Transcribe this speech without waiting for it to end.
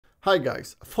Hi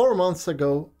guys, 4 months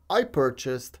ago I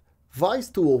purchased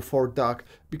Weiss 204 DAC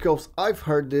because I've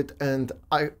heard it and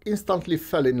I instantly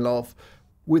fell in love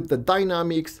with the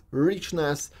dynamics,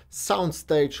 richness,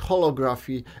 soundstage,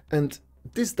 holography, and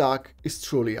this DAC is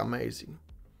truly amazing.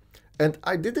 And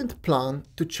I didn't plan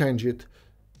to change it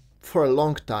for a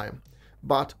long time,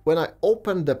 but when I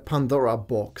opened the Pandora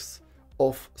box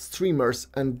of streamers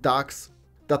and DACs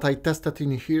that I tested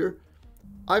in here,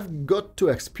 I've got to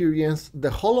experience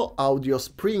the Holo Audio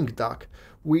Spring DAC,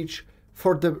 which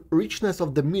for the richness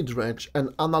of the mid-range and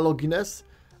analoginess,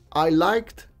 I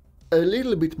liked a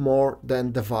little bit more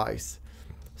than the Weiss.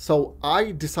 So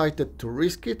I decided to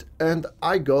risk it and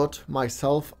I got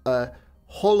myself a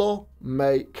Holo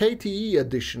May KTE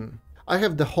edition. I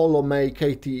have the Holo May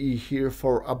KTE here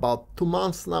for about 2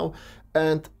 months now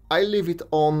and I leave it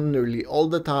on nearly all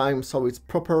the time, so it's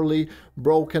properly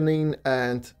broken in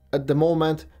and at the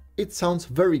moment it sounds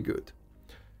very good.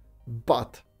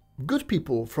 But good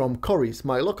people from Corey's,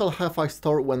 my local hi-fi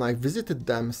store, when I visited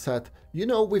them, said, you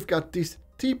know, we've got this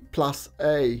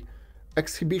T+A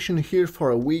exhibition here for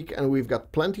a week and we've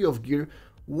got plenty of gear.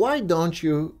 Why don't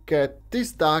you get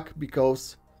this DAC,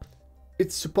 because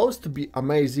it's supposed to be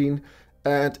amazing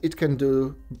and it can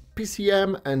do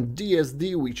PCM and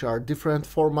DSD, which are different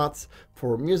formats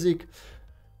for music.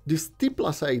 This T+A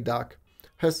DAC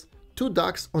has 2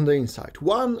 DACs on the inside.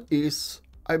 One is,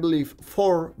 I believe,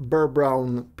 4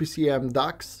 Vibron PCM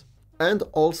DACs, and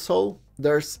also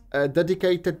there's a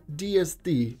dedicated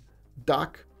DSD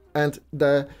DAC, and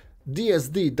the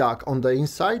DSD DAC on the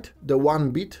inside, the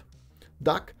 1-bit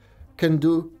DAC, can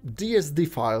do DSD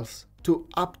files to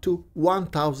up to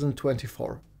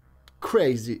 1024.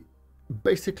 Crazy,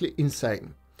 basically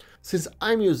insane. Since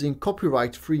I'm using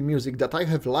copyright-free music that I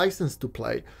have license to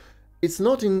play, it's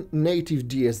not in native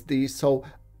DSD, so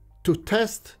to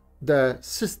test the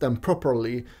system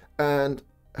properly and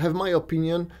have my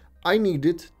opinion, I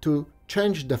needed to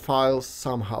change the files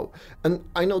somehow. And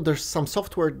I know there's some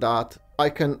software that I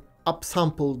can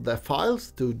upsample the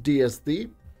files to DSD,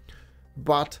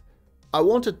 but I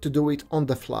wanted to do it on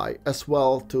the fly as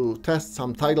well to test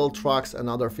some title tracks and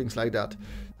other things like that.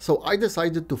 So I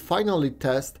decided to finally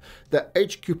test the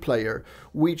HQ player,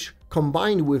 which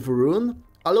combined with Rune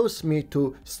allows me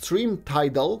to stream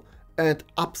Tidal and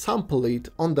upsample it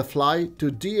on the fly to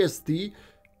DSD,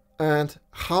 and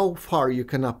how far you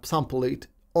can upsample it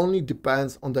only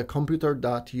depends on the computer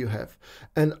that you have.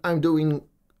 And I'm doing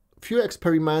few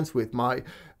experiments with my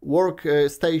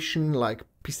workstation like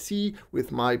PC,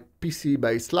 with my PC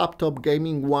based laptop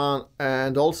gaming one,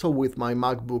 and also with my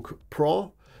MacBook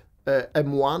Pro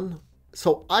M1,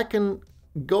 so I can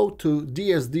go to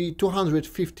DSD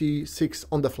 256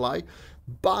 on the fly,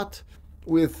 but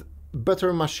with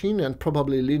better machine and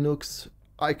probably Linux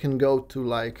I can go to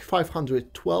like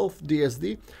 512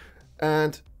 DSD,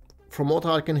 and from what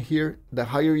I can hear, the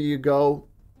higher you go,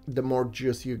 the more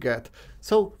juice you get.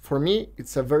 So for me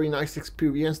it's a very nice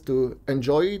experience to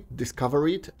enjoy it, discover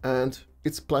it, and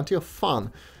it's plenty of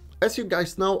fun. As you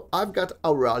guys know, I've got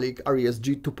Auralic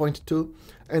RESG 2.2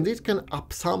 and it can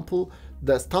upsample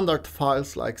the standard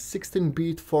files like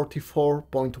 16-bit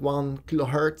 44.1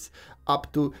 kHz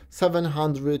up to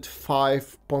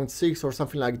 705.6 or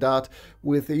something like that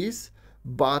with ease,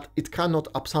 but it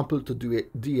cannot upsample to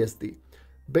DSD.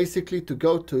 Basically, to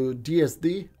go to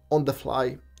DSD on the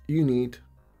fly, you need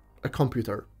a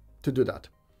computer to do that.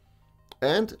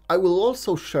 And I will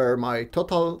also share my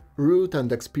total route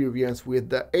and experience with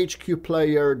the HQ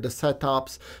player, the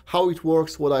setups, how it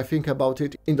works, what I think about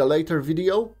it in the later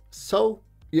video. So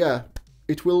yeah,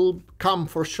 it will come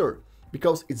for sure,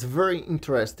 because it's very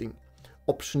interesting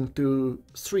option to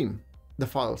stream the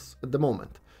files at the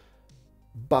moment.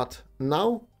 But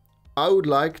now I would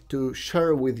like to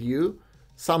share with you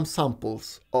some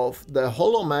samples of the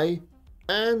Holo May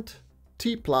and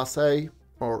T+A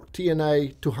or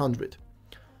TNA 200.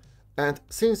 And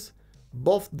since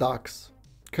both DACs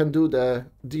can do the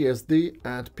DSD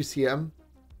and PCM,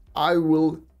 I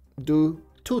will do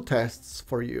 2 tests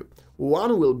for you.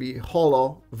 One will be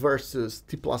Holo versus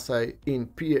T+A in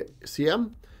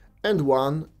PCM and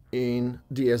one in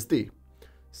DSD.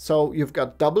 So you've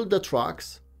got double the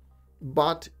tracks,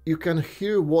 but you can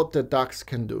hear what the DACs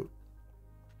can do.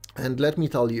 And let me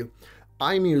tell you,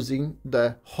 I'm using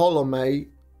the Holo May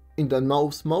in the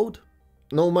nose mode.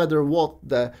 No matter what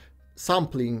the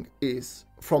sampling is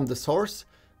from the source,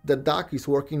 the DAC is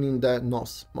working in the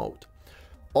NOS mode.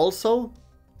 Also,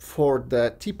 for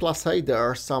the T+A there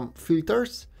are some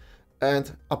filters,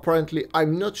 and apparently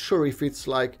I'm not sure if it's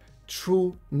like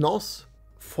true NOS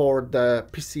for the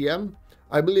PCM.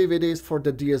 I believe it is for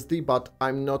the DSD, but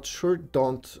I'm not sure,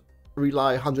 don't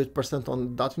rely 100%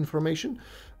 on that information,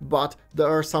 but there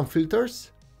are some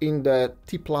filters in the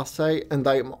T+A, and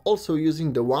I'm also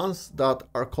using the ones that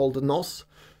are called NOS.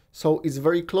 So it's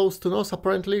very close to NOS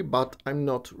apparently, but I'm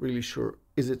not really sure.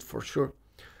 Is it for sure?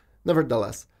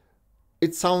 Nevertheless,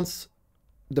 it sounds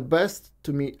the best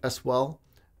to me as well.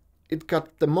 It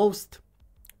got the most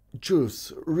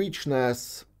juice,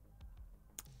 richness,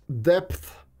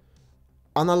 depth,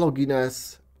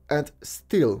 analoginess, and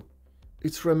still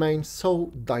it remains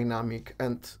so dynamic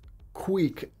and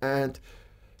quick, and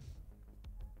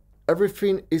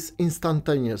everything is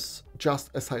instantaneous, just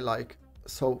as I like.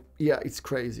 So yeah, it's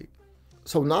crazy.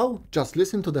 So now just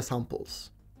listen to the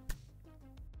samples.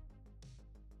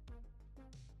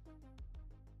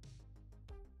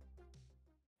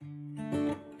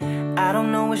 I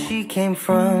don't know where she came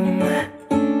from,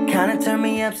 kinda turned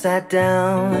me upside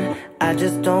down. I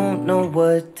just don't know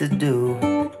what to do.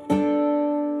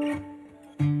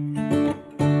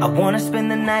 I wanna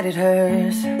spend the night at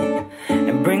hers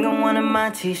and bring her one of my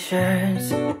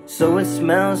t-shirts so it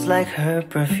smells like her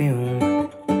perfume.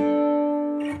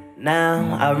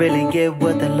 Now I really get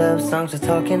what the love songs are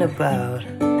talking about,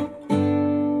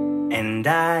 and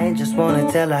I just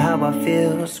wanna tell her how I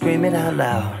feel, scream it out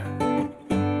loud.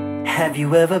 Have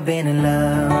you ever been in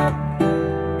love?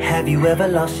 Have you ever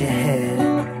lost your head?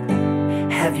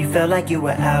 Have you felt like you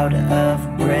were out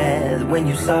of breath when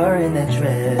you saw her in that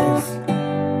dress?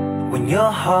 When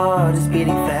your heart is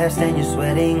beating fast and you're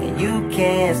sweating and you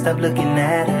can't stop looking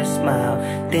at her smile,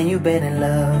 then you've been in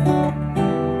love.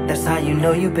 That's how you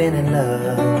know you've been in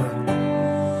love.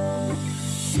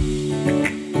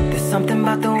 There's something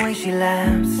about the way she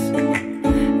laughs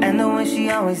and the way she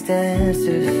always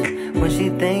dances when she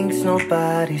thinks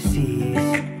nobody sees.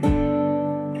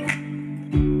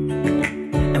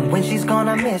 And when she's gone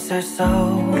I miss her so.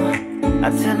 I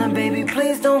tell her, baby,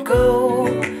 please don't go,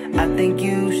 I think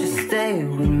you should stay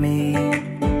with me.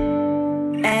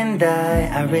 And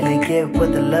I really get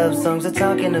what the love songs are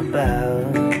talking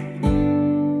about.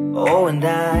 Oh, and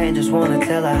I just wanna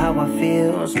tell her how I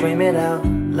feel, scream it out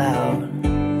loud.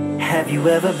 Have you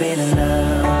ever been in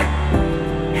love?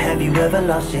 Have you ever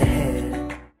lost your head?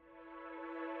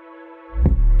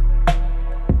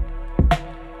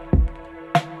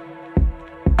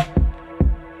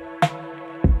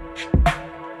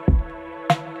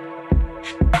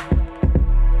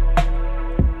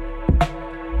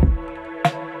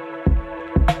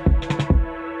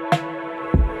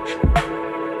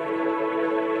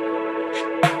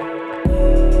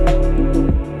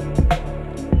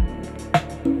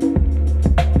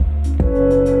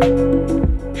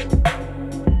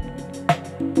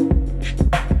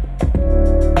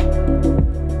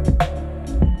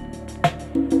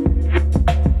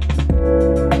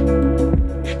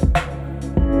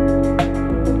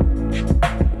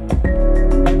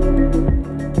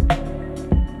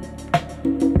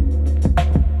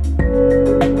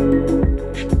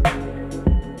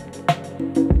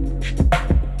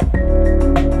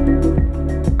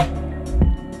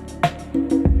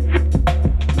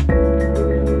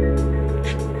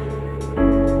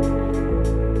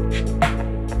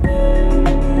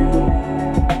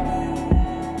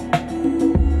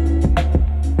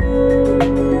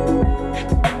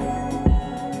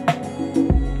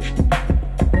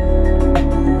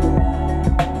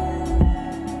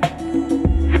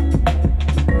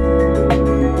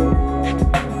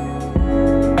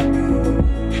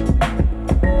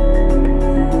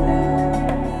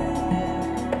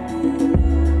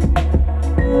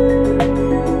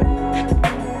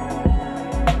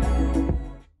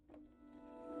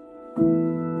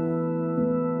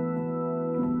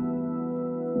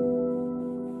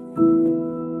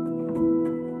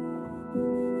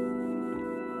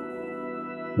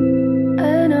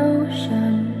 An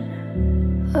ocean,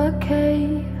 a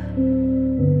cave,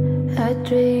 a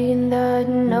dream that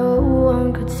no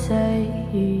one could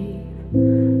save,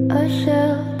 a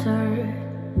shelter,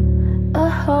 a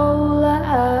whole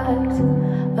act,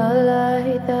 a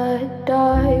light that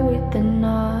died with the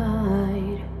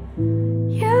night.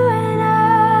 You and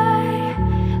I,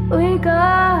 we got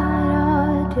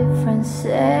our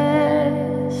differences.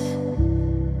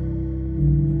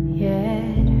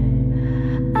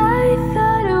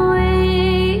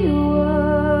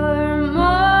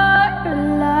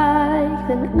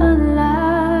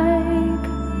 Unlike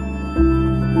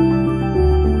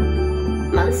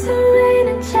months of rain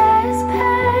and chest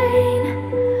pain,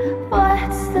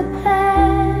 what's the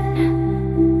plan?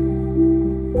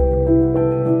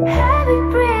 Heavy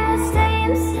breath, stay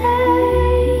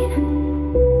insane.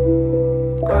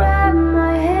 Grab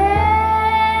my hand.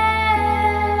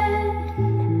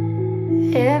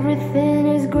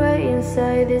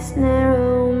 this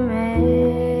narrow maze.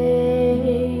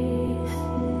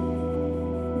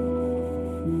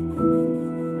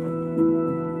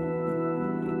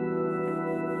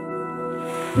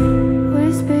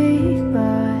 We speak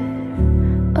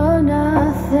but oh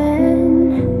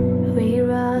nothing, we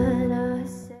run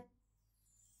ourselves.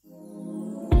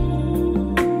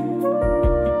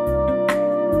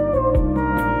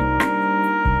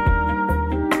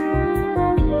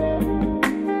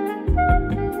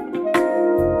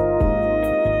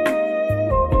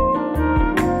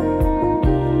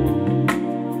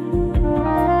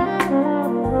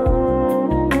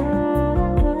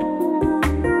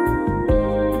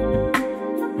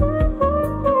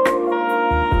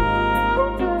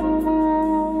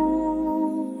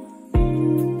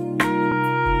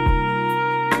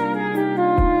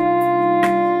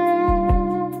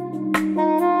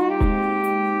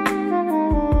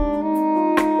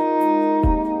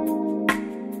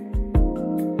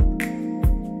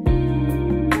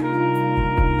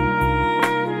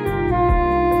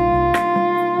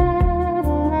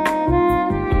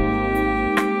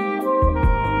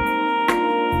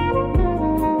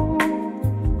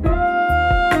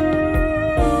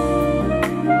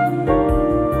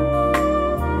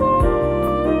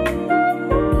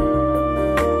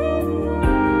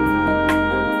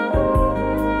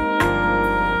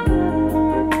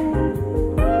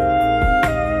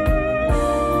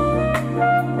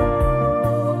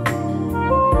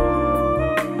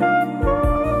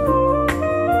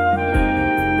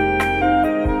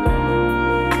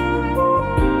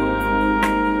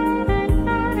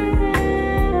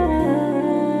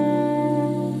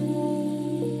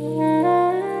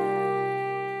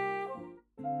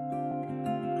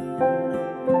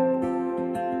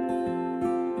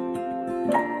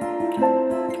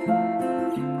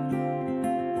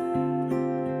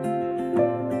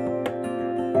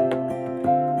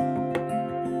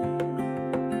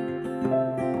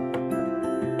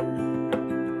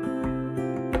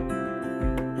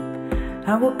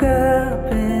 I woke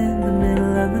up in the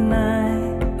middle of the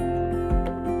night.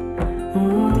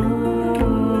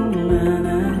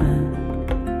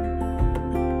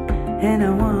 And I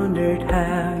wondered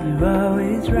how you're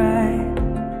always right.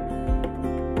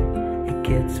 It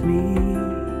gets me.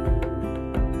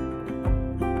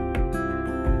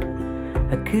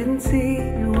 I couldn't see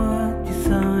what you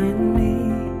saw in me.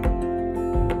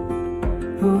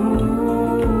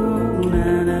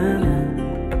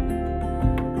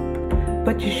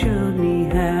 But you showed me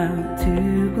how to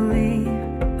believe.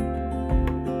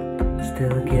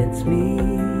 Still gets me.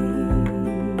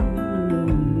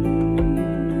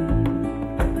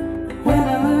 When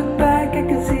I look back, I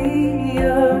can see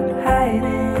you're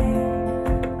hiding,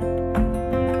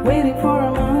 waiting for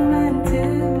a moment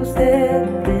to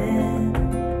step in.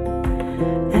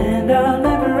 And I'll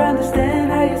never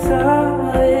understand how you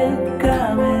saw it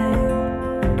coming.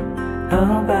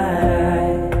 Oh, but I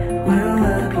will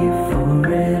love you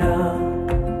for it all.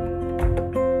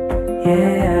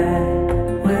 Yeah,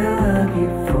 I will love you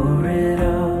for it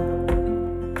all.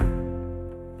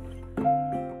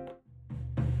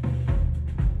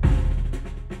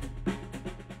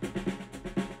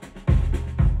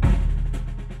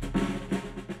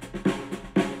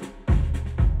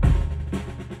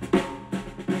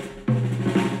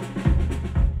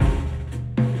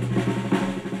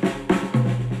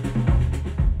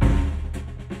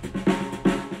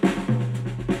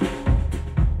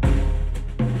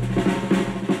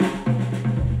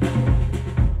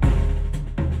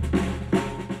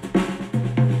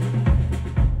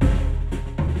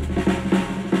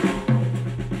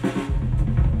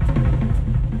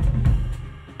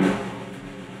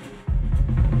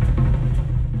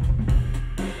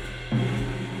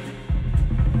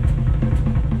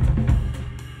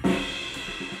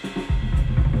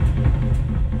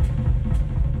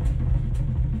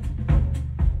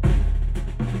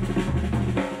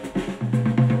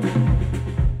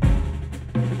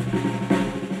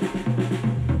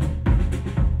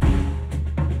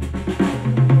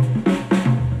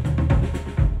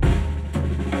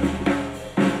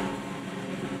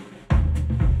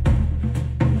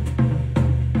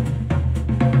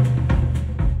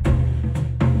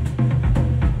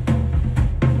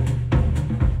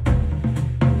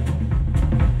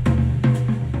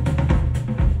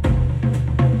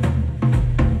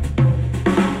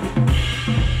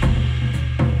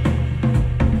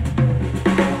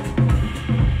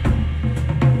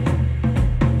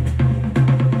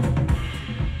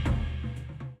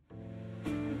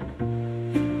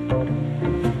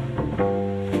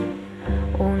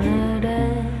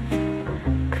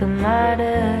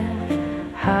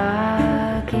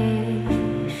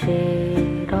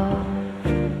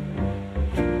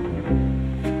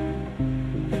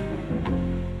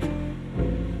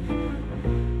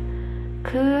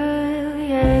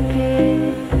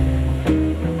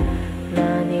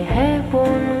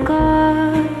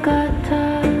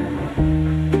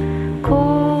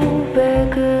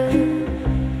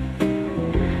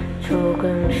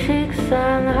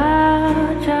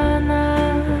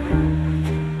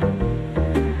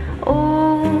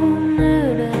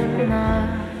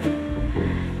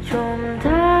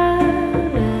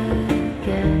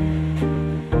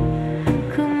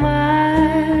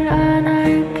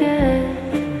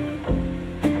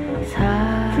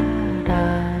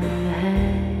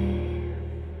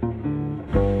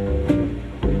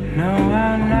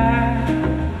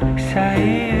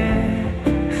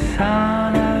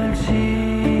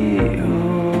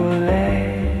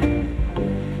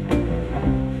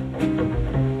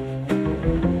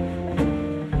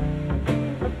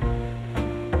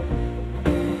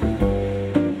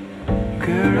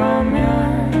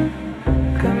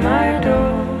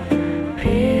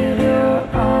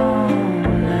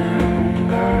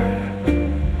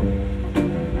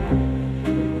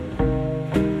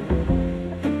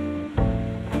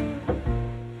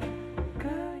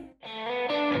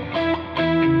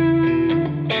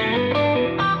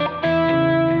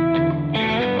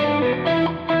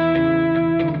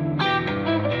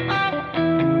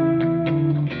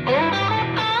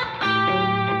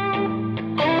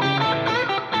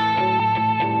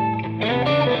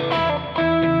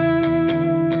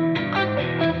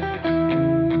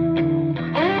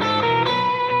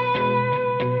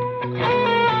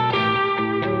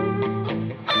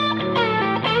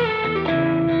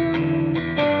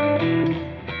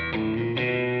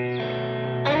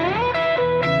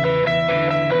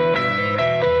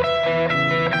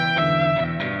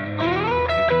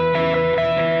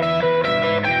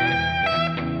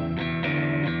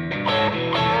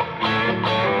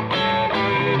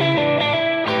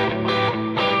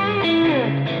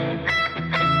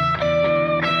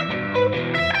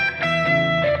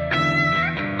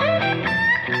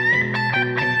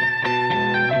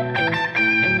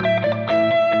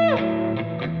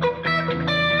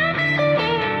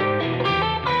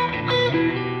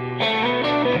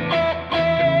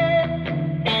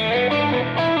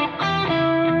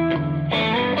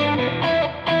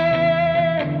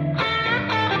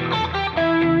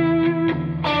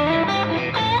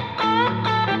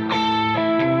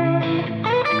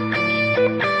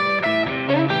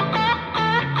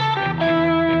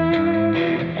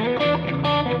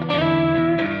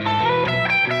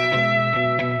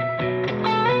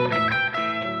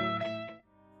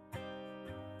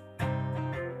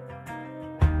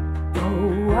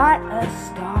 what a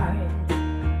start.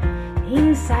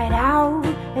 Inside out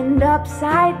and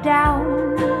upside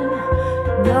down.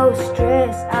 No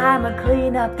stress, I'ma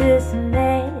clean up this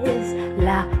mess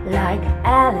like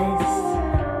Alice.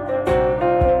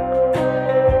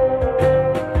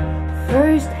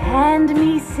 First hand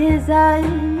me scissors,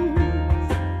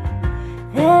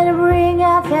 then bring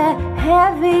out that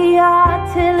heavy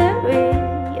artillery.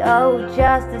 Oh,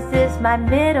 justice is my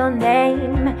middle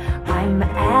name, I'm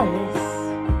Alice.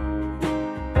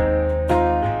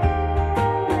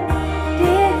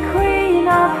 Dear Queen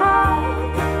of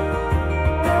Hearts,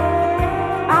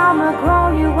 I'ma grow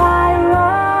you white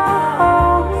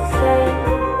roses,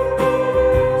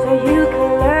 so you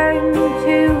can learn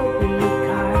to be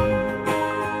kind.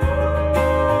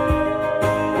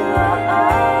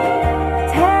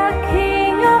 Tell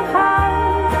King of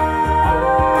Hearts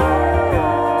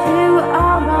to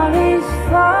honor his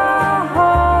forces,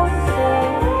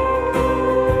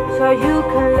 so you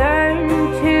can learn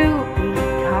to be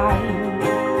kind.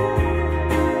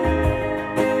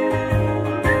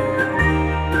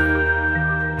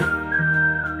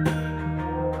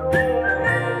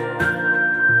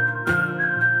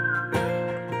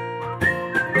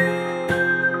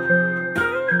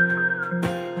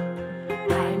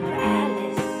 I'm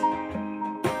Alice.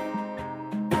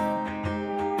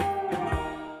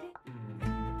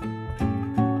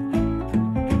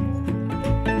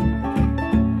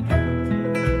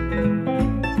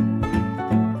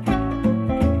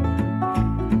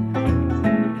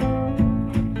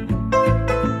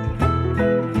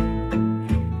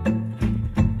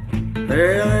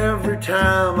 Well, every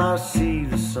time I see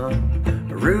the sun,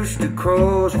 a rooster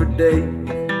crows for days.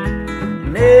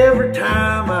 And every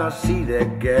time I see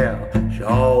that gal, she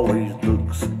always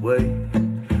looks away.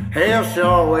 Hell, she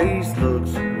always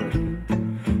looks away.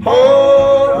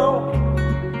 Hold on,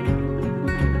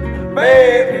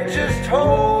 baby, just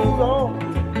hold on.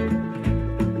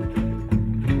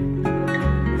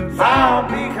 I'll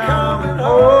be coming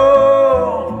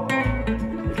home,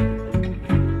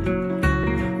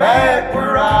 back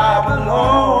where I belong.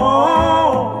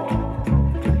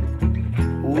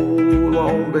 Hold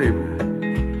on, baby,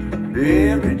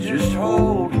 baby, just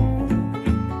hold on.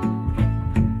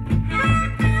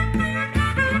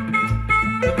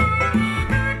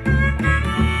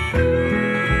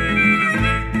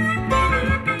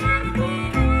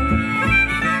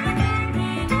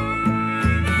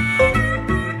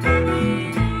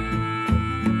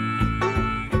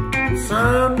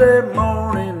 Sunday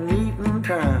morning meeting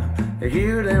time, I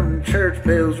hear them church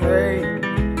bells ring.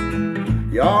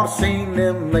 Y'all seen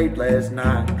them late last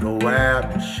night, go out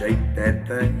and shake that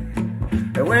thing.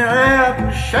 They went out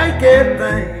and shake that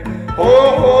thing.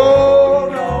 Oh,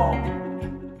 no.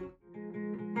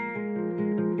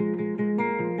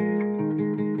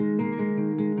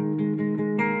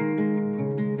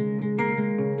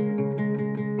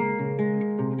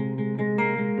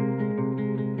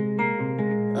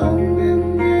 All my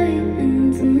might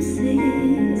and intimacy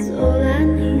is all I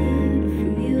need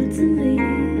from you to me.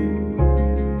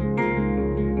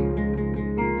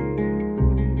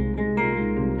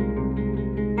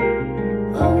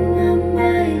 All my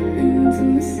might and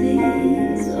intimacy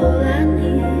is all I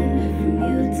need from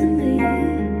you to me.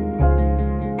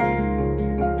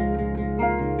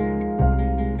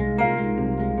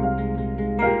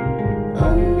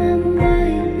 All my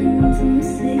might and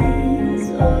intimacy is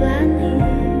all I need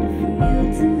from you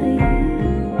to me.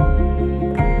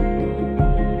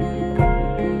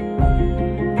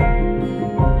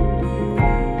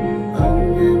 All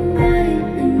my might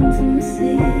and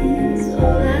intimacy is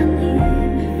all I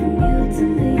need from you to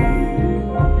me.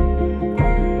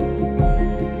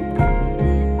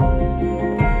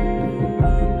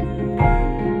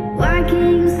 Why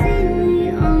can't you see me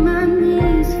on my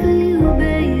knees for you,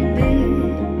 baby?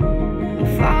 I'm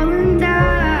falling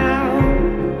down,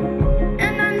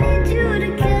 and I need you to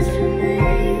kiss me.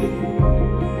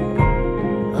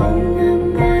 All my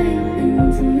might and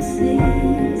intimacy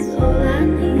is all I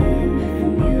need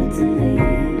from you to me.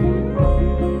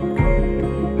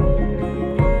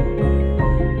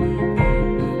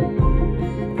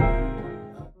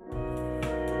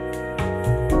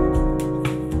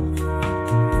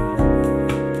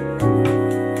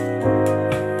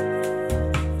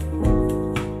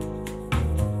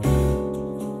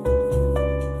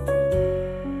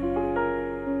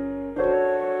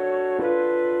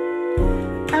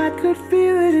 I could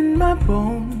feel it in my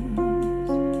bones.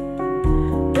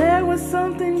 There was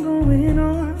something going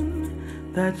on,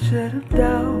 that shadow of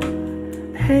doubt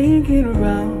hanging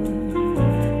around.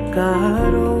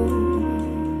 God, oh,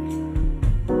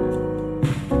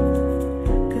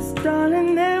 'cause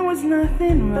darling, there was nothing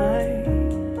nothing right,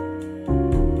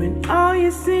 when all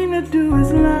you seem to do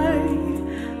is lie.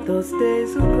 Those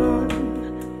days are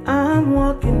gone, I'm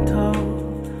walking tall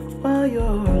while you're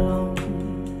alone.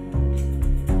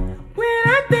 When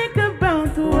I think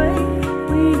about the way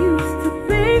we used to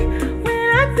be, when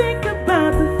I think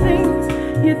about the things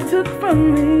you took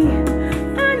from me,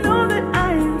 I know that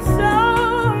I am so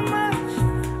much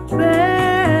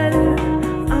better.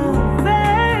 I'm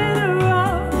better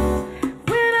off.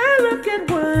 When I look at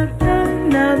what I've done,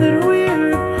 now that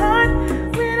we're apart,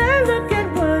 when I look at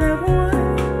what I've won,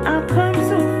 I've come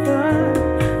so far.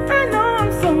 I know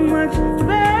I'm so much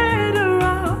better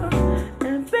off.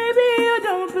 And baby, you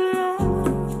don't belong.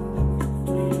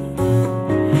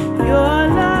 Your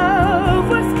love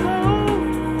was cold,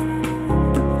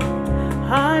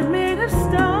 hard.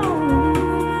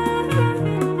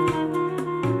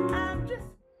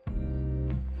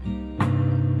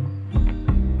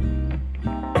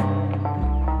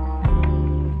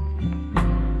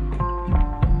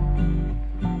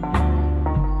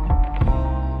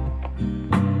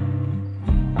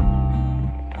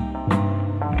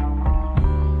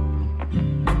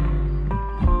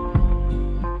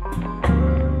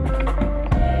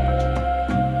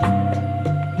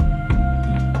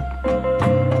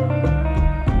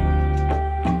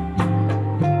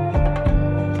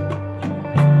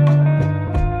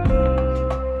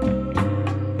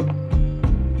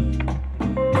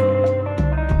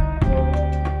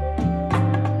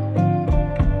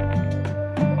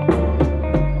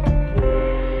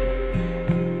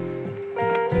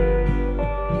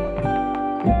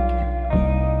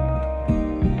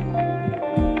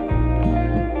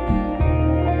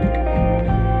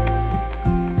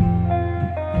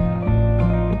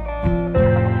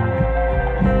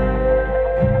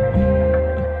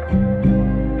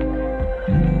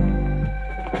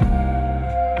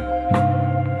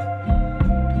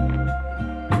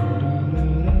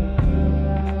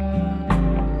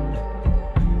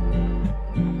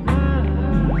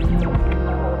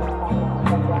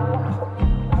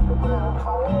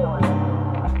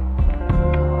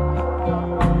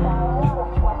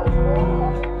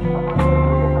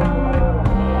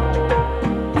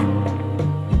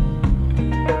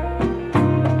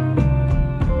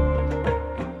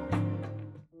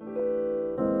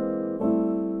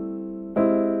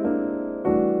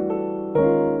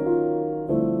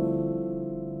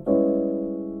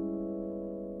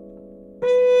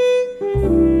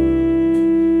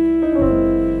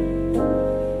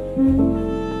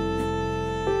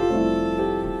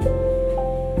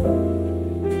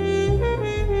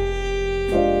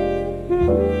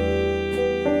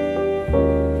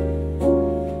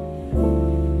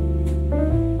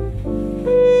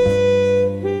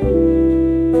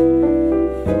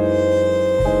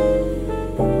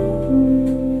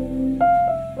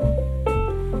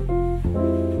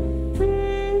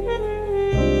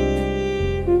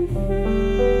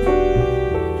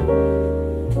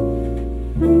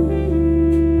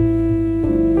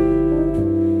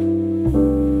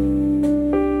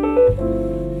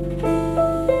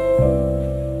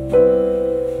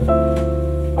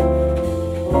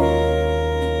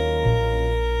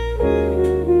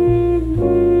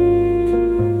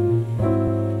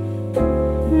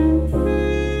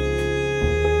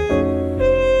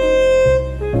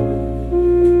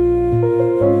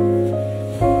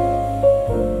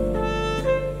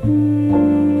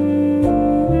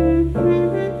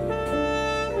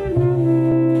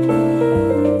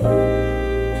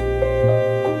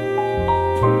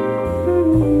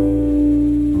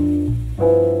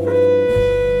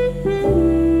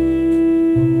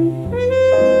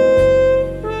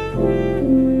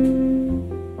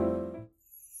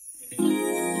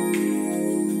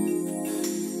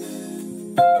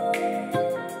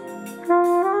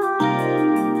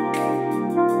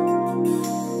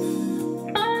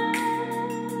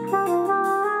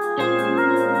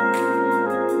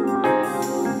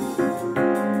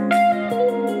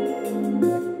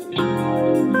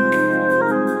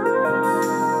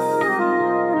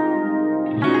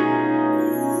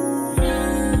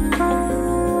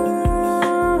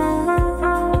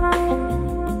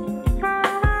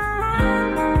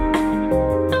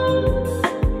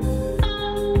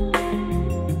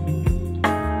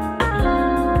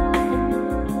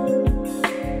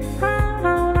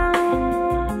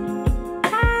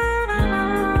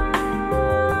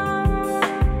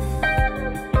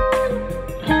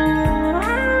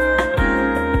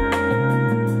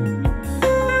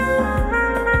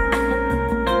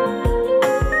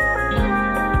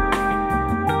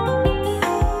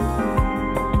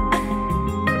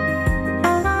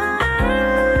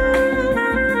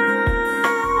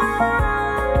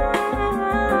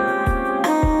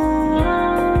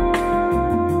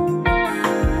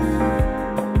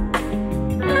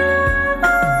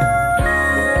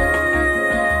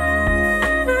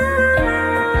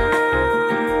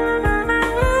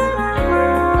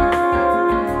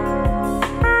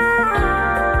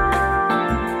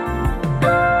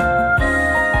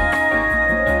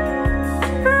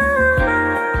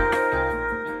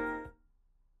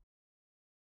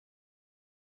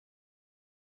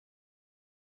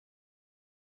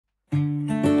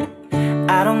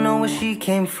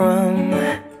 came from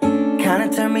kinda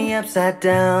turned me upside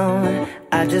down.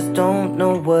 I just don't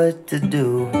know what to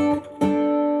do.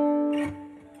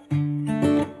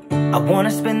 I wanna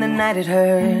spend the night at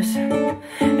hers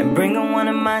and bring her one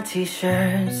of my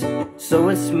t-shirts so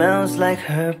it smells like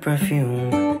her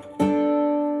perfume.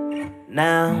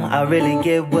 Now I really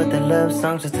get what the love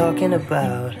songs are talking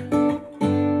about,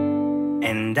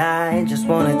 and I just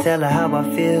wanna tell her how I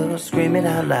feel, scream it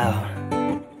out loud.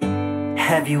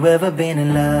 Have you ever been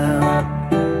in love?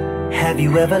 Have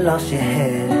you ever lost your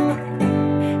head?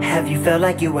 Have you felt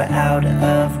like you were out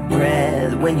of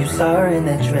breath when you saw her in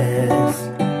that dress?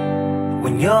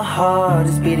 When your heart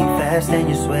is beating fast and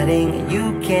you're sweating and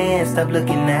you can't stop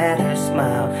looking at her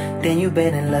smile, then you've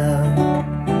been in love.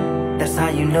 That's how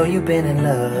you know you've been in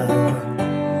love.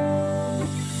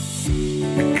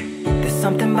 There's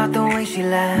something about the way she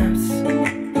laughs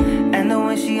and the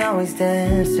way she always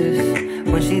dances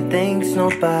when she thinks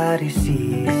nobody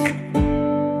sees.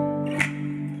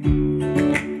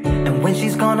 And when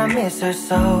she's gone I miss her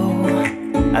so.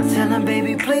 I tell her,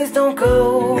 baby, please don't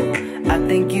go. I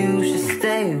think you should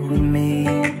stay with me.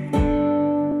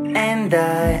 And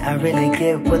I really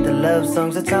get what the love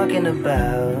songs are talking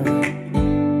about.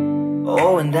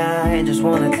 Oh, and I just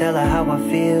wanna tell her how I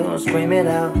feel, scream it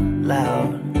out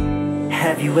loud.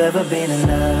 Have you ever been in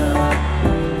love?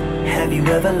 Have you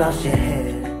ever lost your head?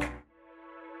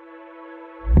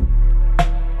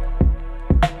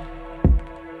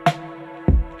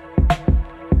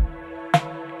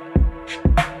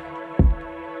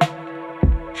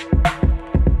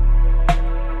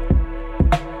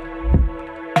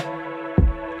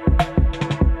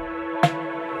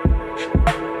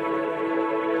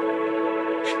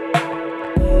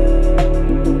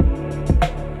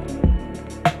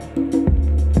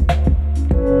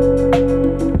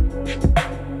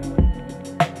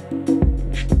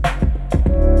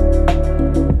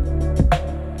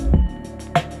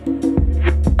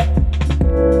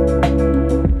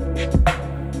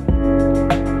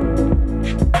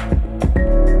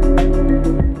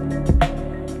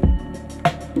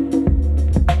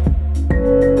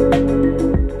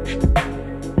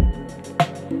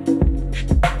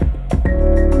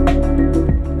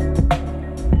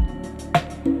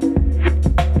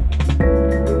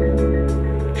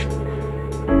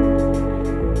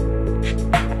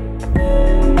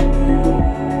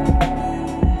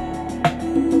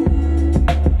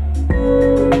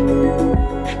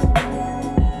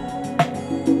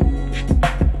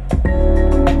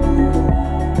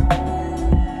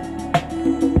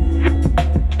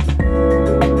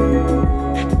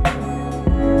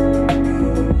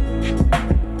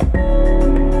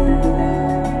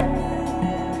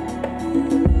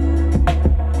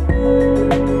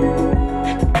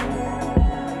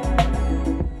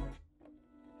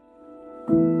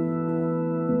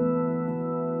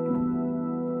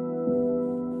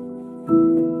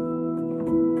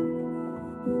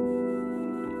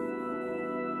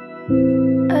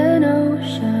 An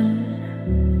ocean,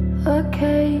 a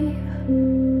cave,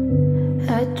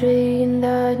 a dream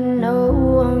that no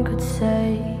one could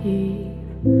save,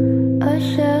 a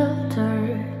shelter,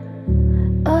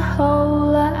 a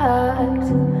whole act,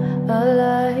 a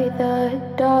light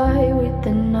that died with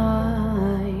the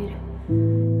night.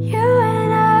 You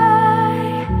and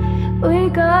I, we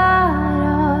got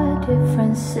our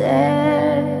differences.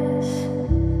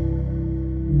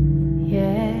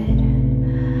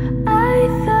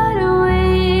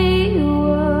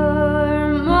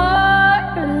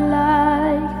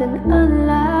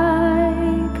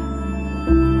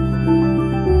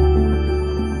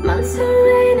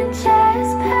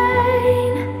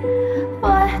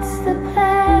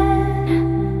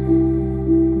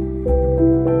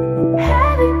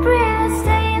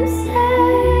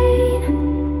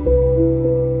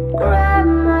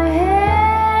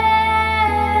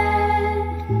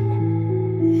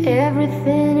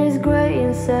 Everything is great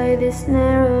inside this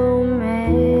narrow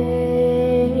maze.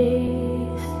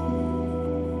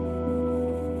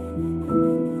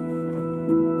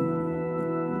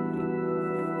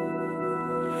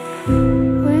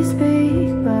 We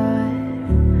speak but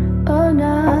oh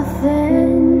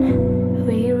nothing.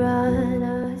 We run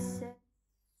ourselves.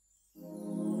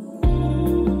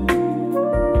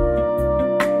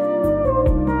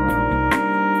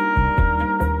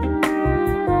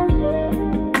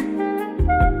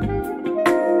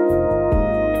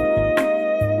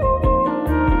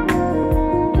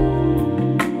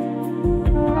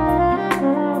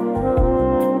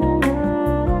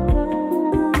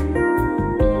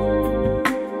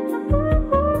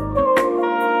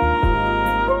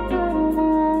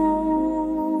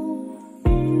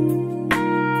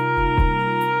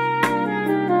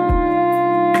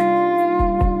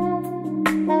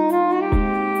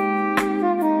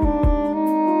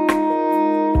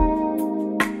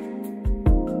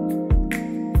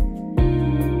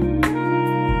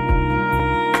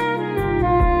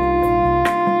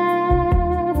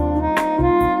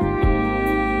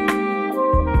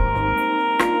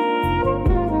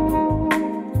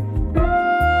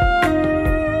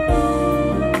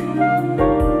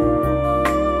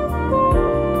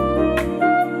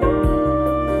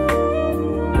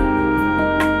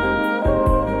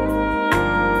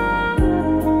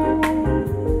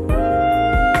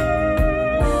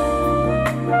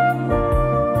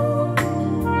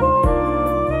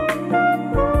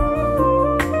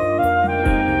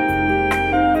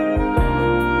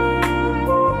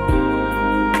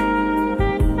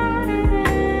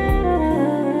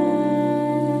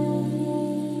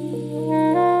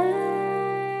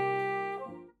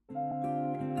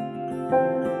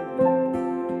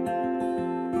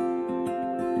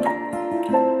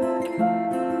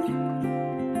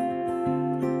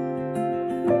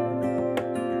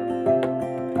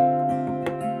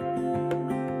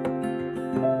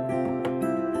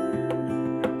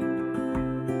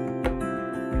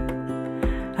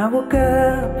 woke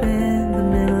up in the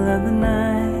middle of the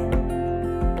night.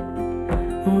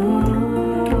 Ooh,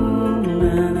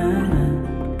 na, na, na.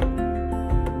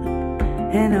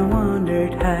 And I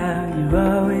wondered how you're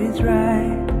always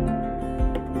right.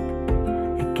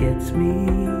 It gets me.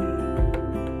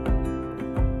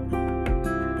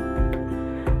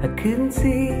 I couldn't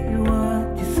see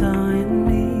what you saw in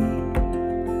me.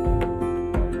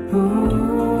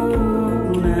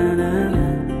 Ooh, na, na, na.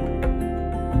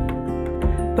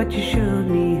 But you showed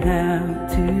me how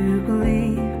to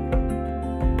believe.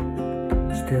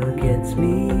 Still gets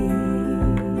me.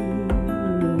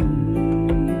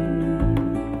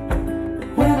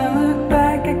 When I look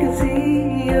back, I can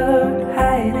see you're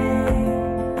hiding,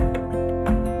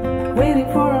 waiting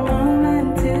for a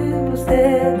moment to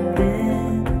step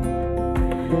in.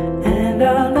 And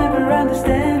I'll never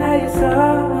understand how you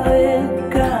saw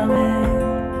it coming.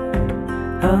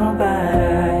 Oh, but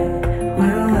I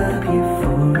will love you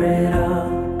for it all.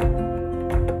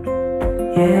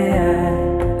 Yeah,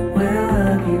 I will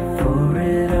love you for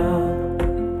it all.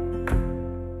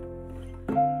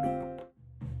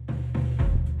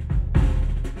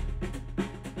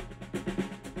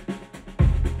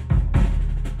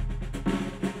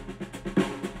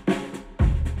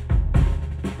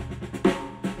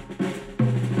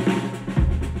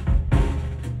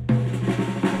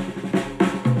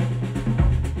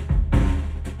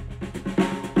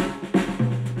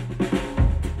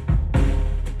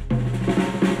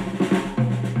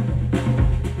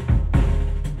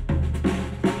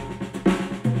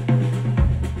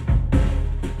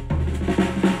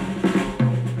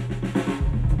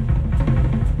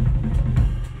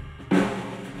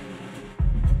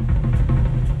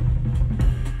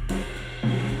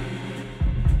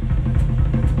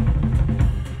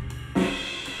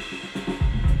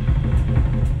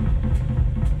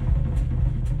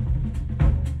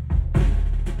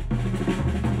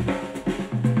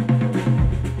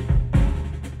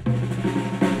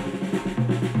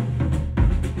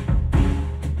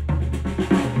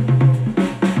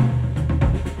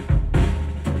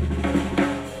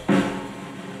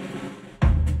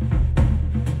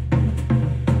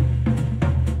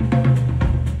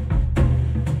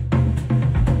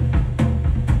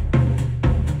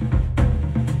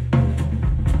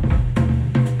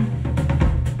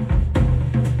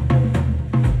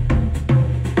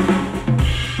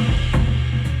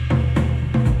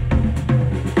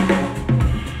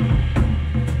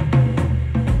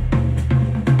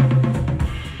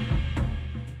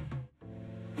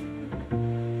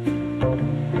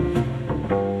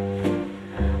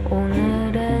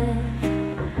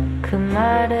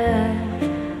 말을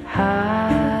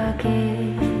하기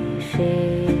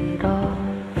싫어.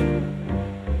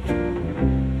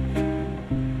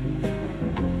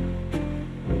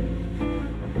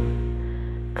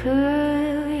 그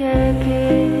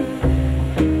얘기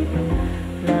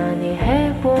많이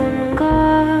해본 것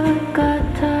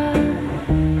같아.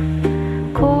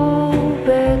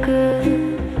 고백은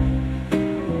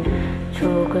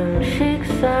조금씩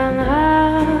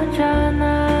상하잖아.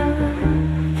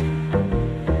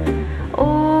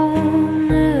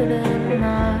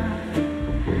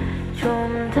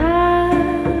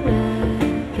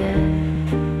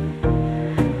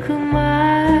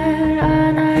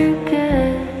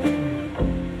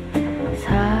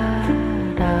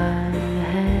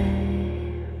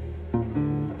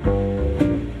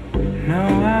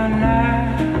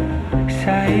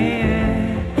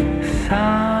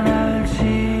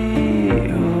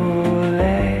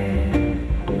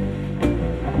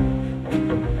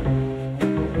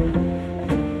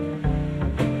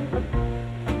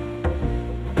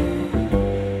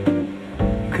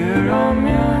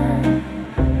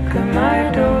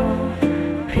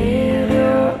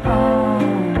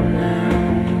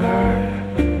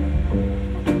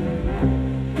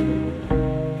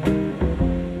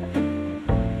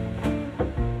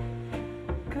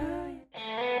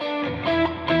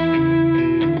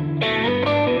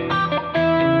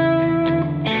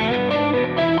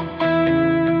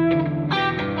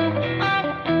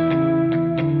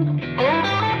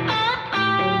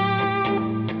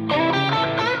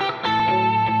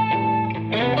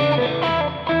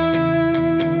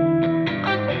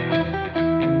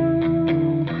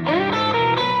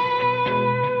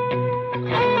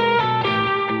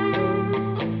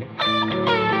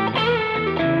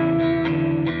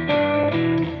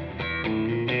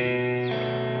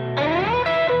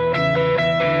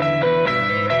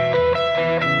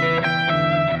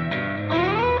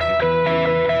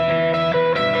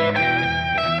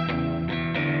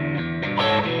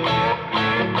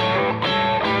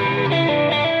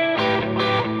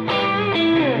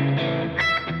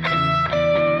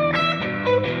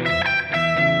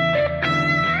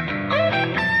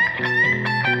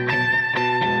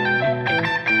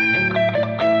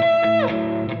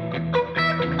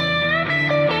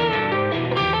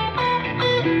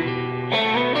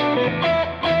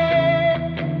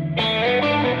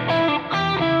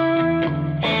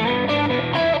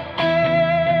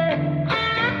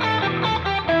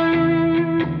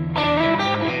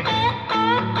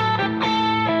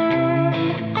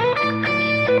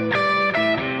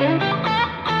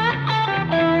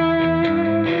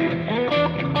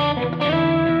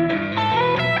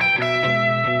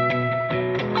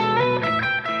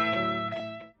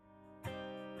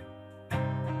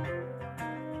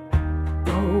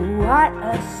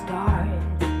 at a start.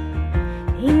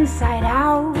 Inside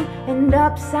out and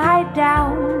upside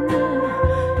down.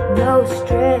 No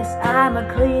stress, I'ma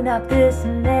clean up this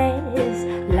mess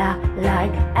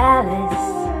like Alice.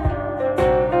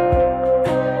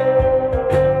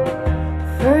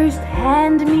 First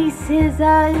hand me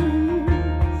scissors,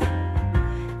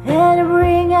 then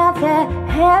bring out that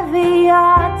heavy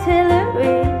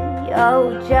artillery.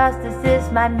 Oh, justice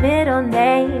is my middle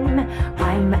name,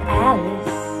 I'm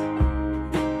Alice.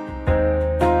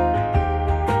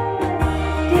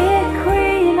 Dear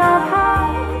Queen of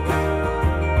Hearts,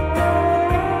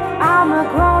 I'ma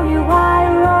grow you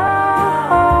white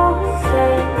roses,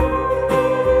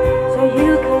 so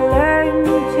you can learn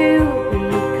to be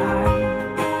kind.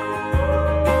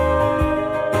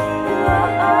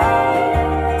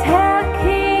 Tell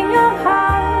King of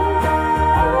Hearts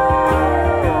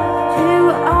to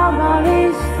honor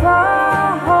his forces,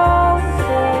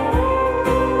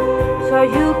 so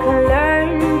you can learn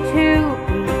to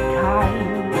be kind.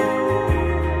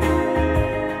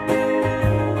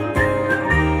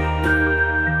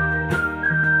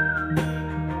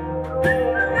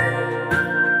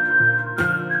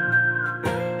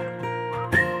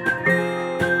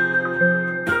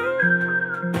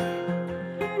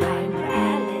 I'm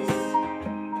Alice.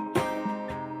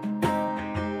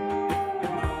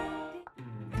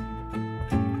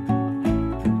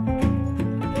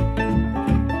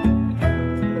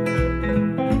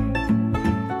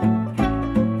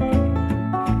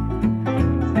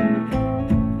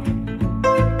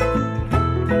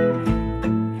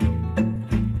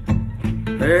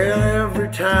 Well, every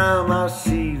time I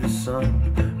see the sun,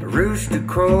 a rooster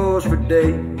crows for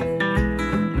day.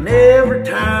 And every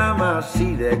time I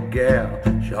see that gal,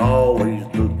 she always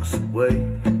looks away.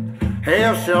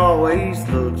 Hell, she always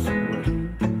looks away.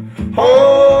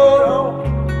 Hold on,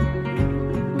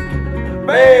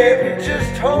 baby,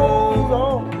 just hold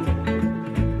on.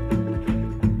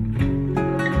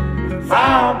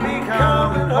 I'll be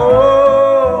coming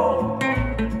home,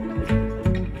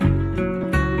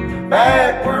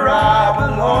 back where I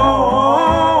belong.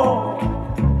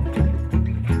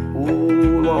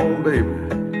 Hold on, baby,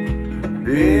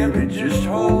 baby, just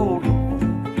hold on.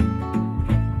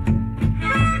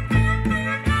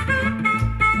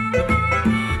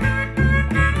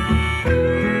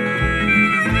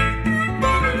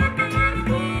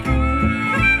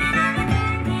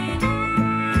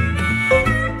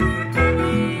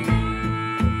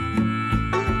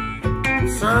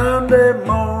 Sunday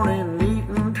morning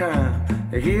meeting time,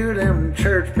 I hear them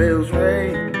church bells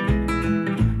ring.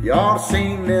 Y'all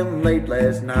seen them late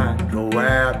last night, go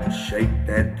out and shake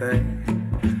that thing.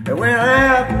 They went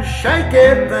out and shake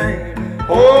that thing,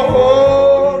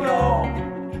 oh no.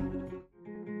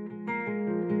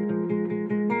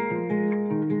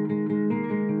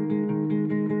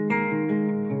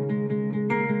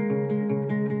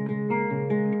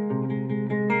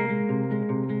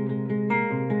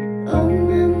 Oh,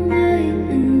 my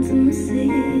intimacy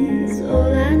is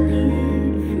all I need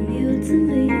from you to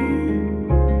me.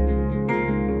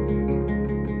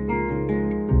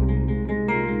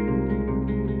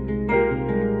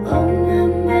 Oh,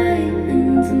 my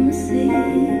intimacy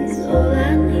is all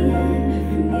I need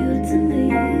from you to me.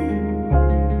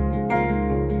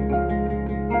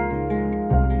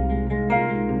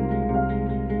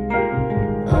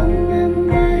 Oh,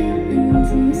 my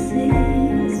intimacy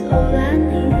is all I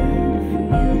need from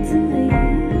you to me.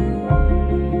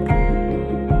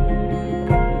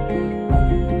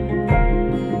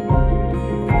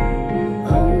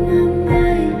 Oh,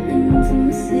 my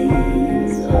intimacy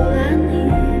is all I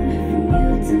need from you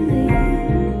to me.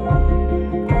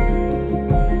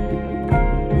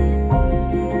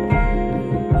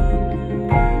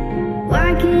 Why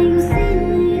can't you see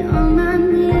me on my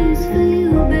knees for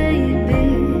you, baby?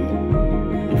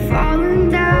 I'm falling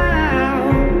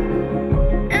down,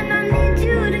 and I need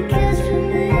you to kiss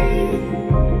me.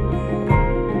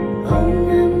 Oh,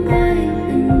 my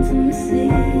intimacy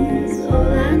is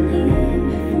all I need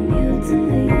from you to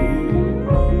me.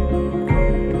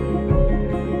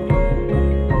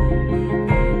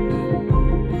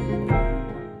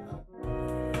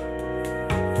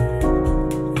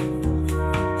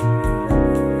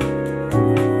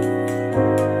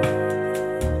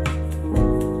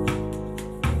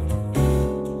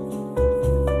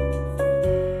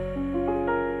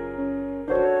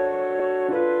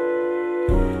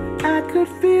 I could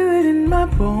feel it in my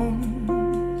bones.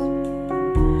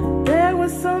 There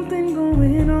was something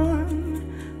going on,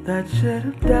 that shade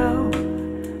of doubt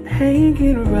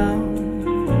hanging around.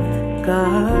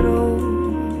 God knows.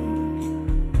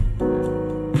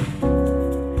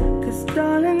 'Cause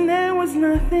darling, there was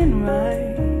nothing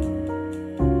right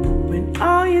when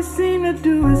all you seem to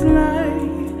do is lie.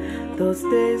 Those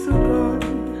days are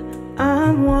gone,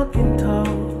 I'm walking tall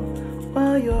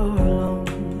while you're alone.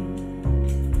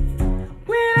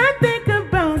 When I think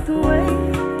about the way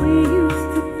we used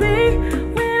to be,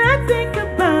 when I think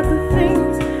about the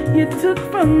things you took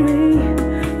from me,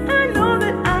 I know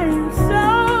that I am so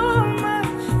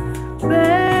much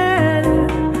better.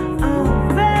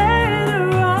 I'm better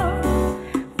off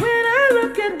when I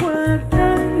look at what I've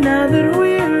done now that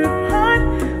we're apart.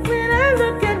 When I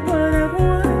look at what I've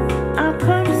won, I've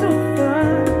come so far.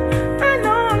 I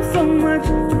know I'm so much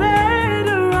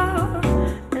better off,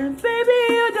 and baby,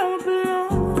 you don't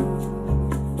belong.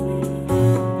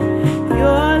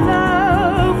 Your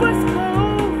love was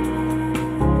cold,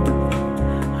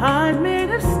 heart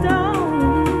made of stone.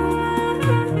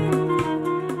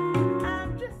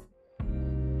 I'm just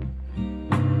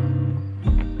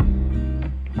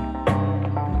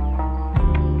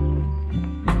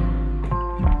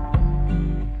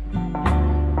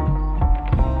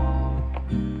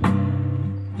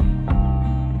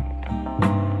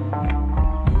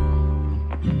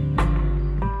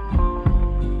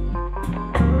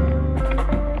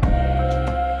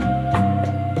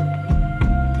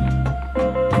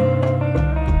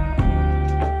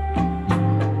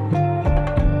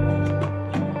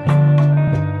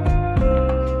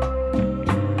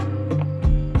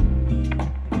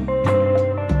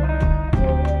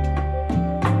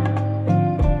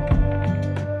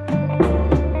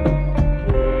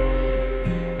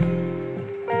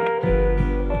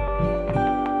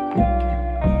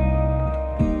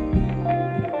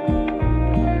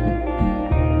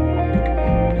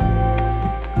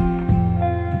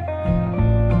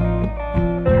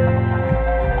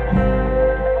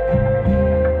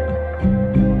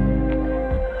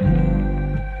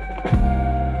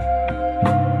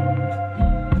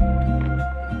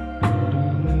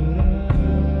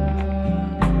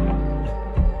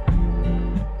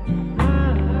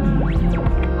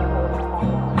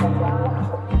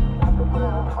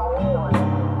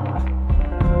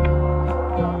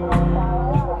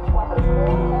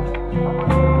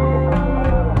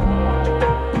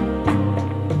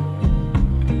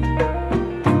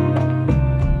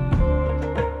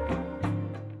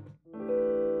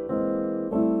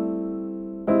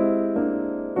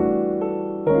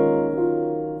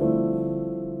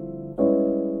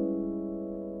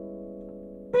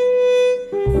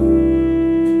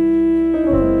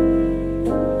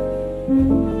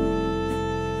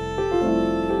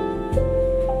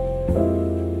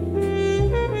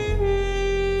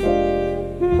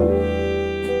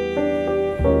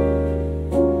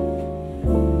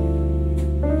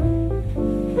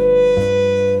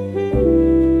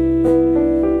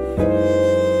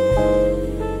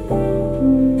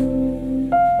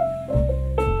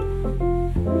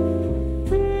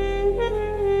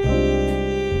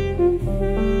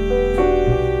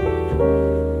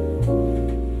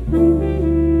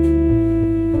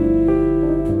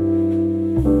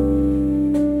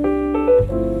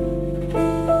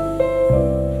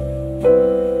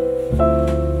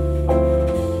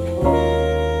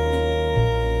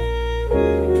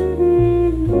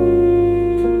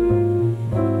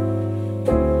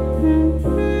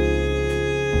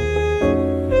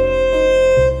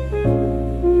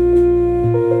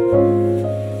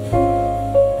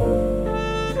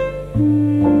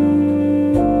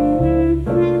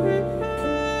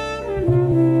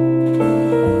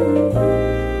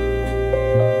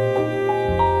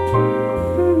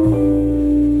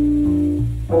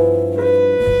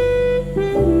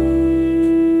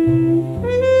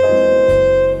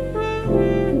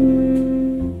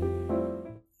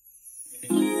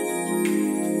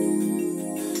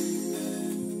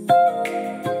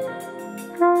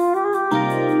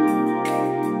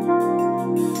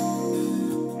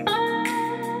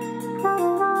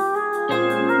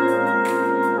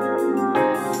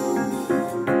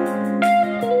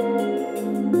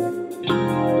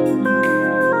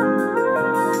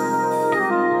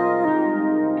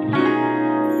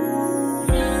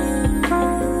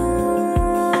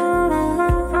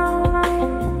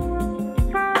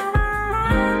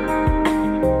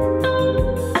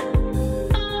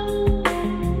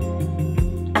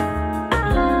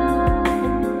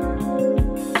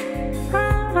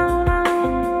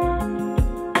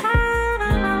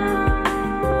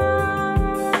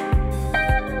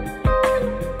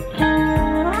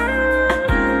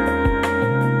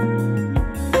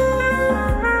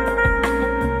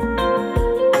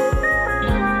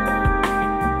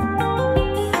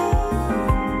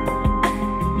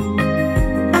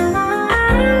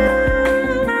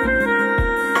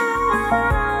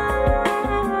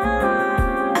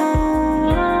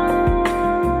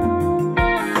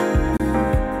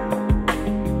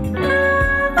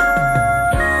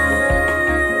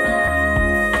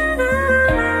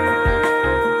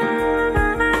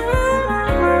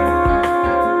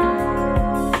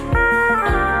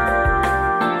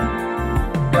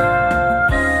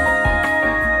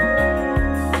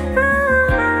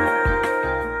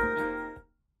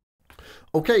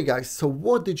Okay guys, so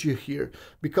what did you hear?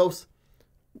 Because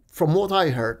from what I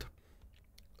heard,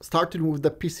 starting with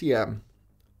the PCM,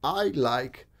 I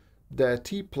like the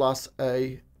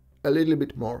T+A a little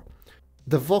bit more.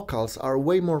 The vocals are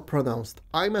way more pronounced.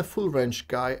 I'm a full range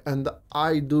guy and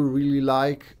I do really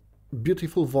like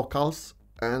beautiful vocals,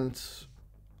 and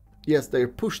yes, they're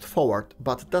pushed forward,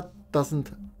 but that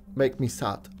doesn't make me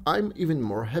sad. I'm even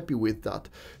more happy with that.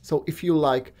 So if you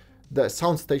like the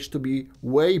soundstage to be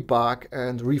way back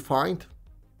and refined,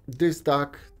 this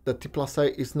DAC, the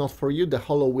T+A, is not for you. The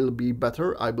Holo will be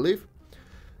better, I believe.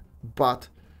 But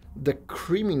the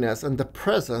creaminess and the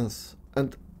presence,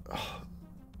 and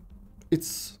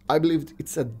I believe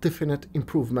it's a definite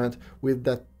improvement with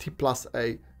the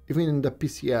T+A, even in the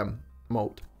PCM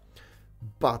mode.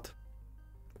 But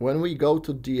when we go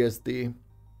to DSD,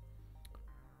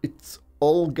 it's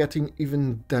all getting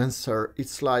even denser.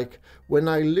 It's like when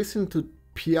I listen to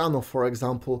piano, for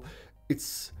example,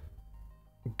 it's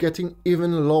getting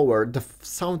even lower. The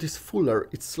sound is fuller.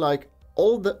 It's like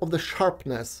all of the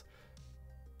sharpness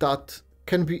that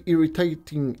can be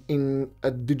irritating in a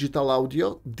digital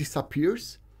audio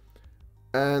disappears.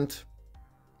 And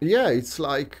yeah, it's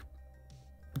like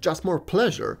just more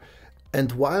pleasure.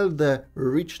 And while the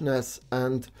richness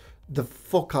and the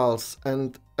vocals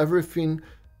and everything,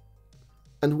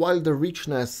 and while the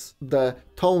richness, the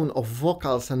tone of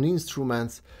vocals and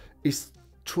instruments is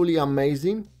truly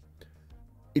amazing,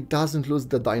 it doesn't lose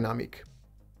the dynamic.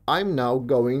 I'm now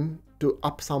going to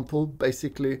upsample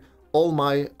basically all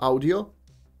my audio,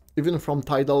 even from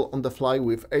Tidal on the fly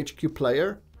with HQ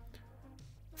Player,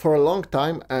 for a long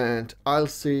time, and I'll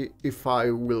see if I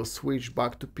will switch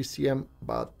back to PCM,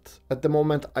 but at the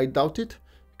moment I doubt it,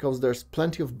 because there's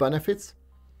plenty of benefits,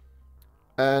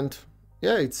 and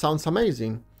yeah, it sounds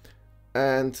amazing.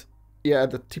 And yeah,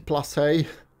 the T+A,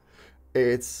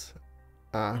 it's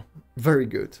very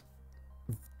good.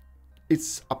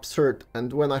 It's absurd.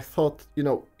 And when I thought, you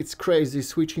know, it's crazy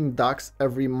switching DACs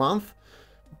every month,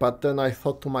 but then I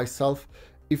thought to myself,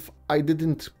 if I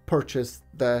didn't purchase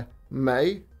the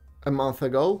May a month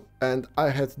ago and I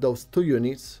had those 2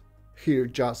 units here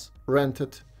just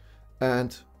rented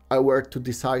and I were to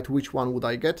decide which one would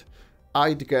I get,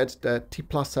 I'd get the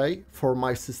T+A for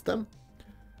my system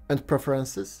and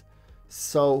preferences.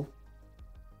 So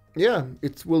yeah,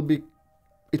 it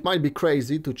might be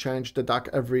crazy to change the DAC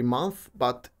every month,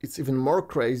 but it's even more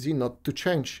crazy not to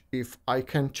change if I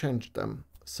can change them.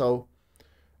 So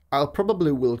I'll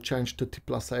probably will change to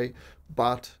T+A,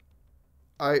 but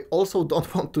I also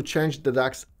don't want to change the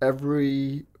DACs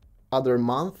every other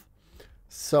month.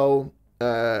 So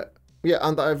yeah,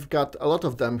 and I've got a lot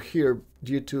of them here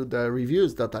due to the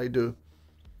reviews that I do.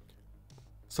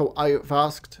 So I've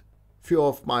asked a few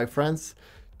of my friends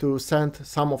to send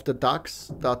some of the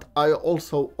DACs that I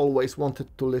also always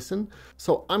wanted to listen.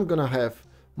 So I'm gonna have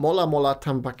Mola Mola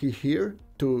Tambaki here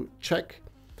to check,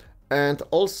 and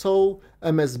also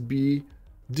MSB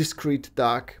discrete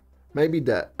DAC. Maybe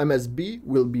the MSB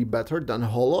will be better than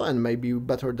Holo and maybe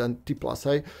better than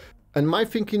T+A. And my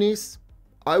thinking is,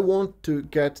 I want to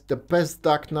get the best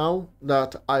DAC now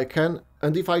that I can,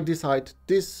 and if I decide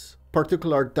this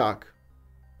particular DAC,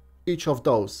 each of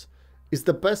those is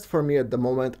the best for me at the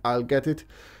moment, I'll get it.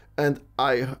 And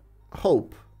I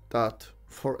hope that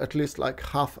for at least like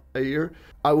half a year,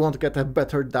 I won't get a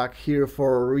better DAC here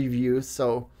for review,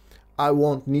 so I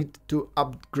won't need to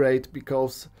upgrade,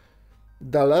 because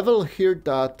the level here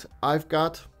that I've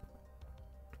got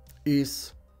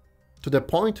is to the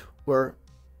point where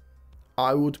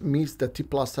I would miss the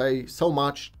T+A so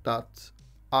much that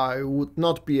I would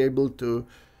not be able to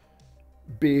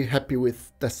be happy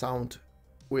with the sound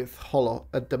with Holo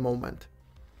at the moment.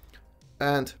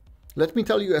 And let me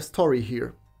tell you a story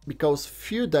here, because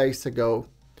few days ago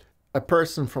a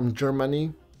person from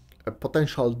Germany, a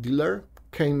potential dealer,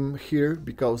 came here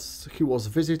because he was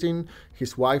visiting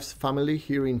his wife's family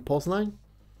here in Poznań,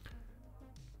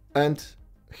 and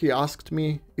he asked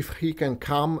me if he can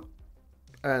come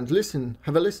and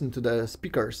have a listen to the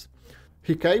speakers.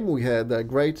 He came, we had a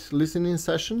great listening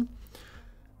session,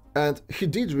 and he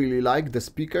did really like the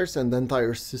speakers and the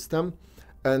entire system.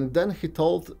 And then he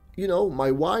told, you know,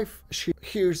 my wife, she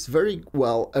hears very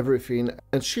well everything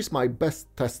and she's my best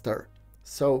tester.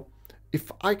 So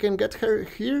if I can get her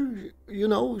here, you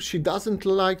know, she doesn't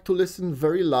like to listen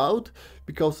very loud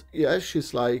because, yeah,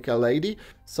 she's like a lady.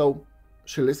 So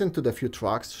she listened to the few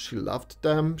tracks, she loved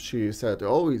them. She said,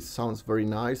 oh, it sounds very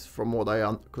nice from what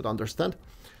I could understand.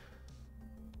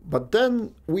 But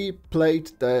then we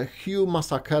played the Hugh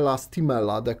Masekela's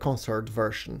Timela, the concert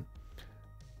version.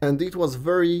 And it was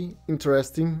very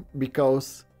interesting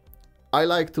because I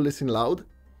like to listen loud.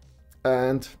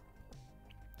 And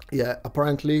yeah,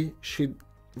 apparently she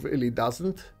really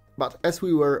doesn't. But as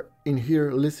we were in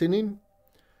here listening,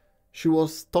 she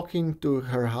was talking to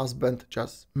her husband,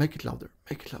 just make it louder,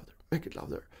 make it louder, make it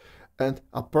louder. And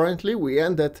apparently we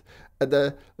ended at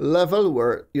the level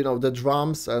where, you know, the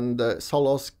drums and the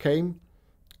solos came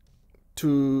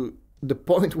to the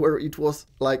point where it was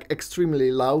like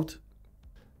extremely loud.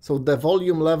 So the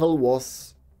volume level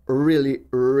was really,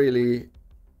 really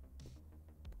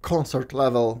concert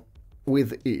level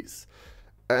with ease.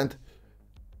 And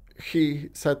he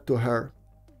said to her,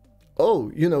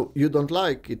 oh, you know, you don't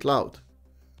like it loud.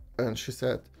 And she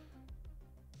said,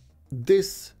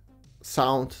 this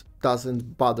sound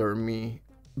doesn't bother me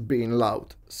being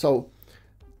loud. So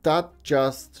that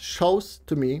just shows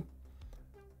to me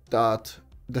that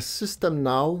the system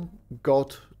now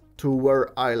got to where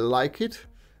I like it,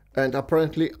 and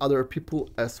apparently other people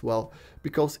as well,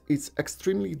 because it's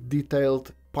extremely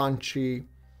detailed, punchy,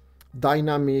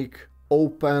 dynamic,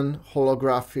 open,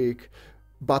 holographic,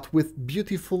 but with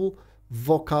beautiful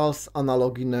vocals,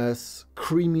 analoginess,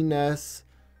 creaminess,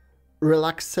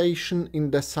 relaxation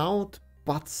in the sound,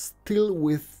 but still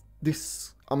with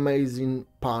this amazing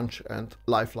punch and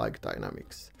lifelike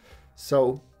dynamics.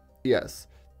 So yes,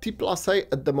 T+A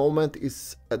at the moment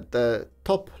is at the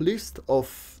top list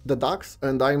of the DACs,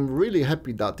 and I'm really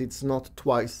happy that it's not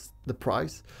twice the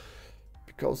price,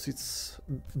 because it's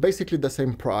basically the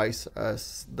same price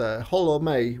as the Holo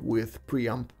May with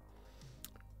preamp.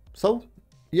 So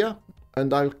yeah,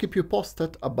 and I'll keep you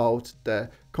posted about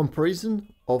the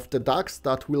comparison of the DACs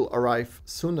that will arrive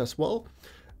soon as well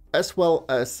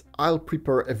as I'll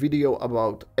prepare a video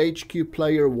about HQ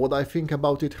player, what I think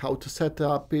about it, how to set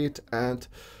up it, and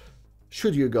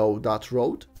should you go that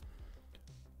road.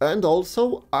 And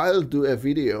also I'll do a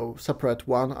video, separate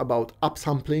one, about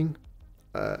upsampling,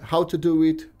 how to do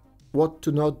it, what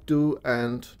to not do,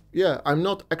 and yeah, I'm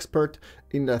not expert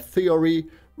in the theory,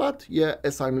 but yeah,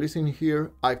 as I'm listening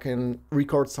here, I can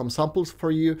record some samples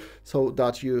for you so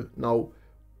that you know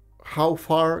how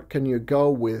far can you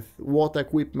go with what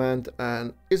equipment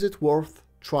and is it worth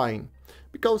trying.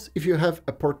 Because if you have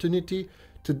opportunity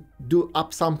to do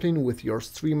upsampling with your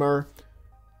streamer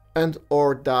and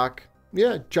or DAC,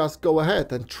 yeah, just go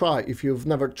ahead and try. If you've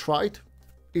never tried,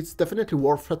 it's definitely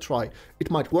worth a try.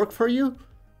 It might work for you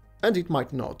and it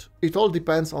might not. It all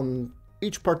depends on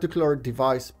each particular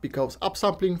device, because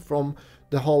upsampling from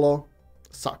the Holo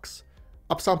sucks.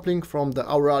 Upsampling from the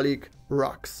Auralic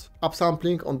rocks.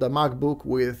 Upsampling on the Macbook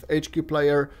with HQ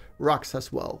player rocks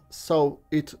as well. So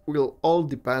it will all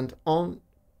depend on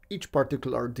each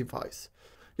particular device.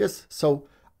 Yes, so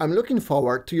I'm looking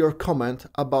forward to your comment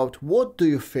about what do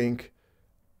you think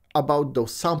about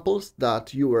those samples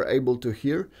that you were able to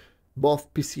hear,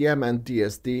 both PCM and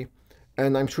DSD.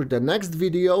 And I'm sure the next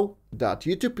video that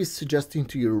YouTube is suggesting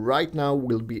to you right now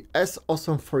will be as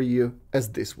awesome for you as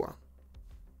this one.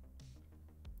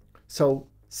 So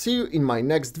see you in my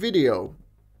next video.